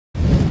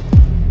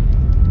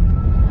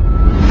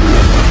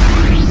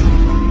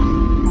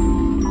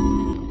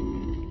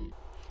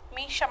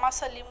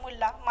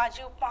सलीमुल्ला,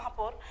 माजी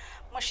उपमहापौर,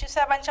 मुश्रीफ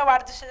साहेबांच्या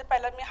वाढदिवसाच्या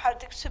पहिला मी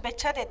हार्दिक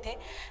शुभेच्छा देते।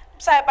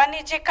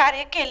 साहेबांनी जे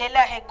कार्य केलेले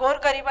आहे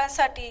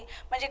गोरगरिबांसाठी,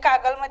 म्हणजे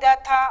कागलमध्ये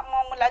आता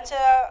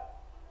मुलांच्या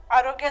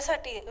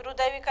आरोग्यासाठी,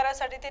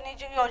 हृदयविकारासाठी त्यांनी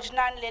जी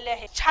योजना आणलेली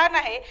आहे छान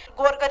आहे।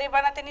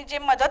 गोरगरिबांना त्यांनी जे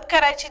मदत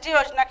करायची जी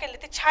योजना केली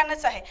ती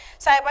छानच आहे।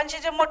 साहेबांचे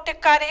जे मोठे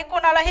कार्य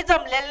कोणालाही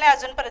जमलेले नाही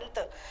अजूनपर्यंत,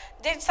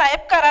 जे साहेब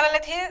करायला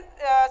लागलेत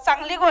ही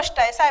चांगली गोष्ट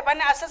आहे।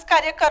 साहेबांनी असंच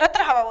कार्य करत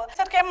राहावं।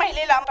 तर काही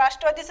महिलेला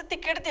राष्ट्रवादीचं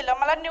तिकीट दिलं,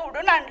 मला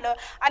निवडून आणलं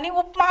आणि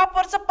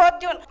उपमहापौरचं पद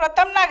देऊन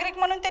प्रथम नागरिक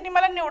म्हणून त्यांनी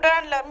मला निवडून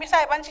आणलं। मी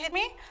साहेबांचे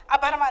मी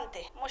आभार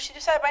मानते।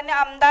 मुश्रीफ साहेबांनी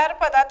आमदार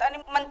पदात आणि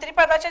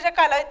मंत्रिपदाच्या ज्या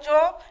काळात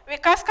जो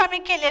विकास कामे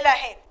केलेलं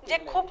आहे, जे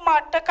खूप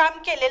मोठं काम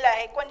केलेलं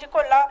आहे, म्हणजे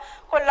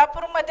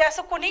कोल्हापूरमध्ये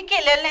असं कुणी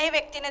केलेलं नाही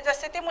व्यक्तीने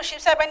जसे ते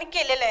मुश्रीफ साहेबांनी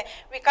केलेलं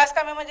आहे। विकास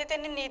कामे म्हणजे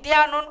त्यांनी निधी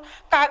आणून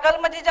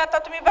कागलमध्ये जे आता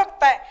तुम्ही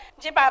बघताय,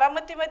 जे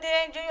बारामतीमध्ये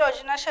जी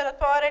योजना शरद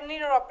पवार यांनी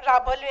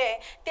राबवली आहे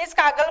तेच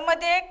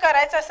कागलमध्ये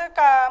करायचं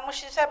असं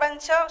मुश्रीफ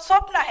साहेबांचं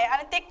स्वप्न आहे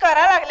आणि ते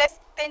करायला लागले।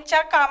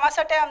 त्यांच्या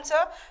कामासाठी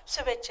आमचं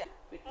शुभेच्छा।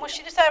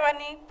 मुश्रीफ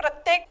साहेबांनी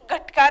प्रत्येक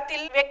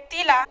घटकातील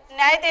व्यक्तीला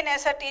न्याय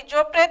देण्यासाठी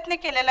जो प्रयत्न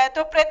केलेला आहे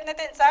तो प्रयत्न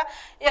त्यांचा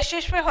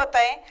यशस्वी होत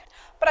आहे।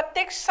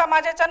 प्रत्येक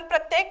समाजाचा आणि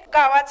प्रत्येक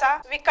गावाचा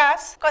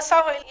विकास कसा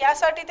होईल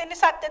यासाठी त्यांनी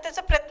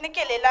सातत्याचा प्रयत्न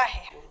केलेला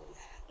आहे।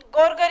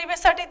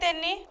 गोरगरिबांसाठी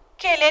त्यांनी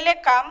केलेले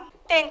काम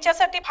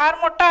त्यांच्यासाठी फार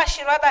मोठा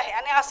आशीर्वाद आहे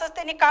आणि असंच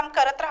त्यांनी काम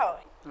करत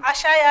राहावे।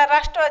 अशा या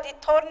राष्ट्रवादी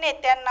थोर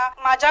नेत्यांना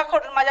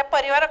माझ्याकडून, माझ्या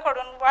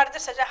परिवाराकडून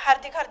वाढदिवसाच्या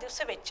हार्दिक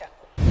शुभेच्छा।